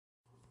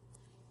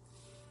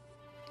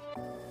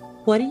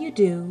What do you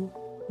do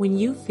when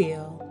you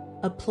feel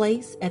a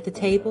place at the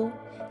table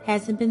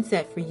hasn't been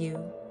set for you?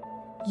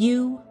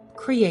 You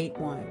create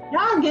one.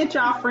 Y'all get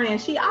y'all friend.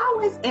 She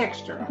always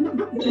extra.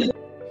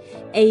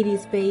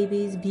 80s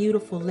babies,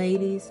 beautiful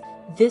ladies,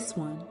 this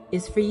one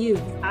is for you.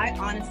 I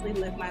honestly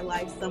live my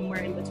life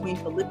somewhere in between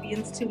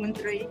Philippians 2 and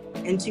 3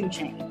 and 2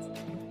 Chainz.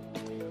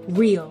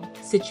 Real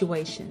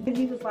situation.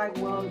 He was like,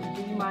 well,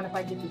 do you mind if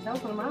I get the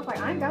telephone? I was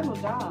like, I ain't got no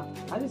job.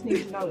 I just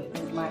need to know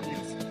this is my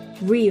answer.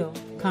 Real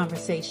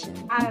conversation.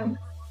 I've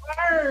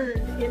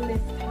learned in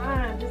this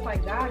time, just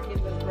like God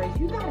gives us grace,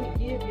 you gotta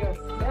give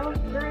yourself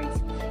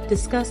grace.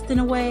 Discussed in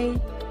a way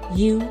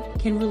you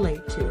can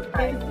relate to.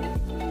 Is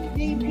this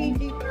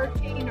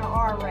PG-13 or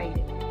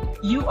R-rated?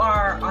 You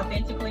are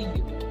authentically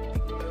you.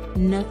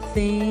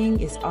 Nothing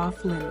is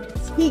off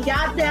limits. He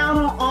got down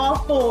on all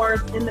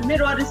fours in the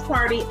middle of this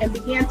party and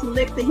began to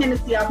lick the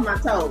Hennessy off my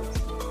toes.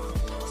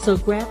 So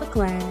grab a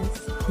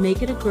glass,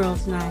 make it a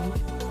girls' night,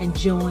 and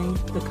join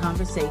the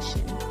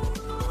conversation.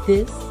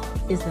 This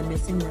is the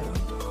Missing Middle.